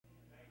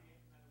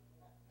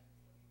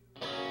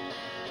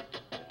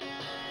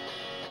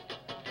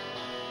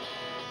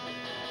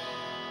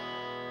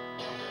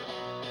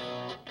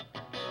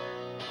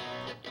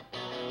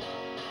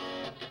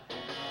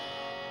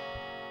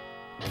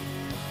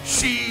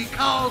She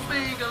calls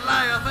me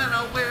Goliath and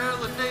I wear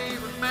the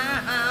David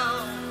man.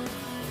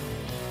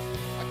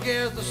 I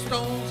guess the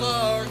stones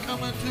are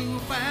coming too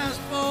fast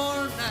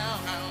for now.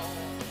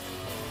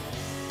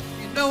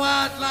 You know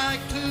I'd like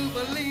to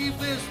believe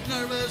this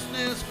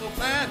nervousness will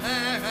pass.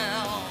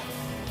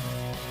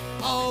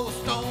 All the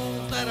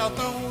stones that are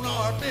thrown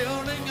are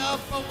building up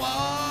a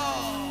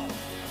wall.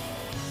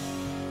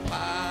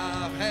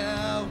 I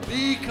have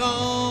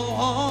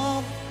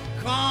become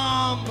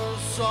cumbersome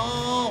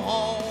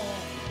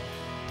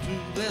to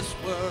this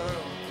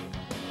world.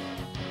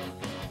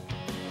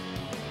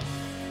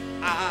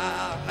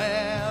 I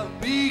have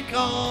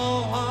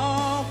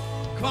become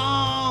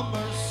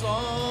cumbersome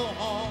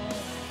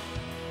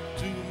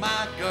to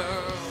my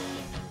girl.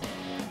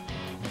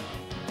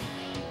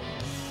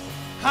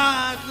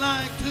 I'd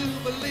like to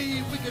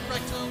believe we could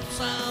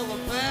reconcile the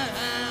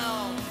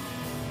past,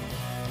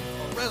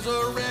 or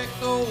resurrect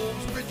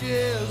those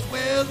bridges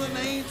with an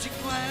ancient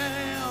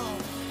clown.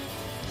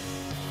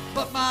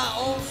 But my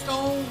old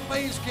stone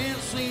face can't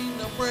seem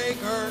to break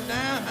her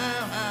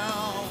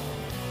down.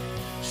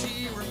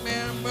 She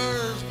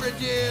remembers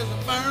bridges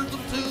and burns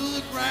them to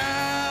the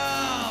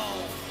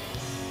ground.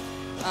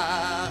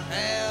 I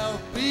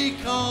have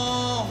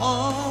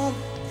become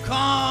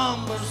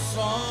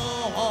cumbersome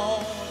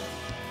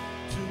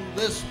to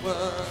this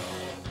world.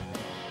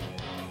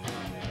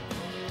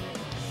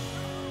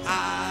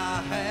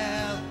 I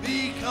have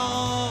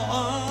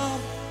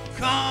become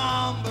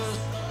cumbersome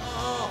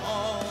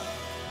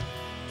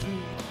to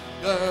my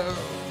girl.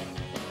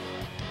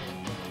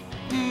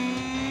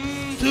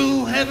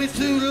 Too heavy,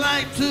 too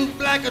light, too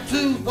black or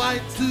too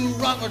white, too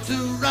wrong or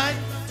too right,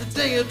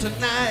 today or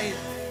tonight.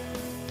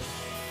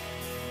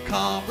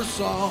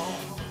 Cumbersome.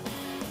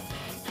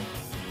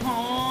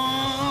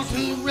 Oh,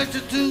 too rich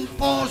or too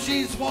poor,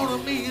 she's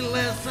wanted me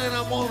less than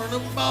I wanted her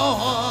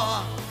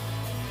more.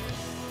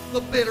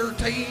 The bitter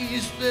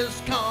taste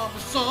is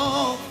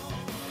cumbersome.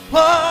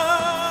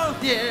 Oh,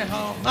 yeah,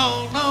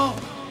 no, no,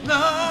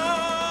 no.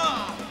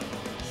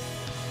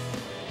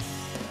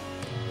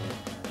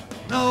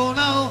 No,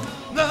 no,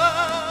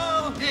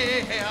 no,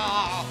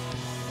 yeah.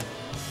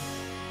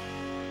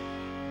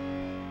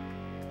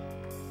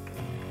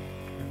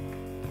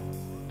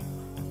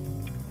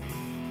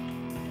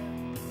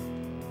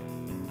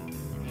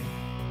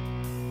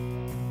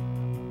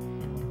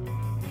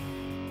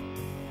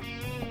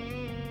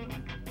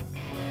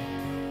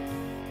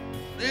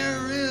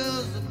 There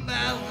is a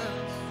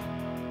balance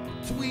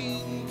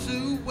between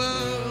two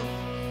worlds,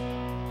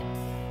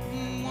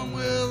 one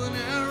with an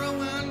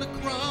arrow and a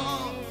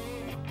cross.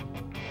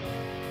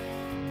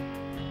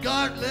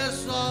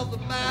 Regardless of the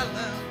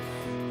balance,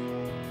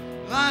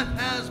 life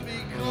has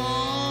become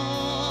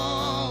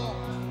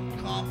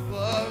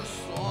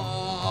cumbersome.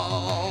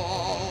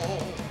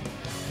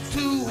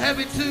 Too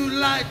heavy, too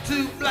light,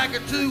 too black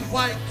or too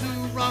white,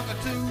 too wrong or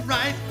too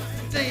right,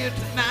 day or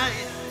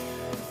tonight.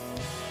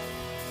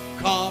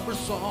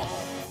 Cumbersome.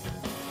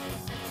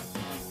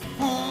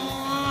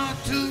 Oh,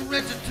 too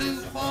rich or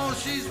too poor,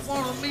 she's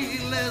wanted me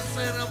less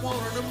than I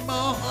wanted her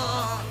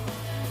more.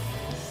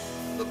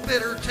 The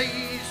bitter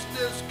taste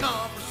is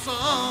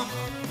cumbersome.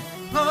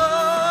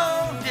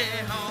 Oh,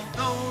 yeah, no,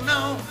 no,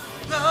 no.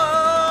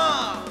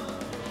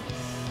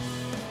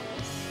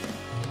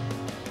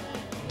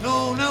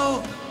 No,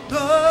 no,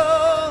 no,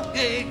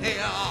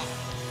 yeah.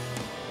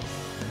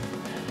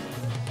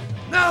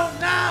 No,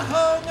 no,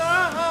 no,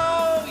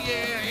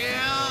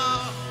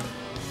 yeah.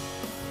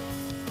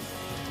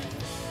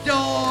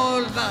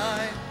 Your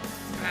life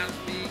has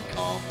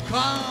become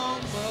calm.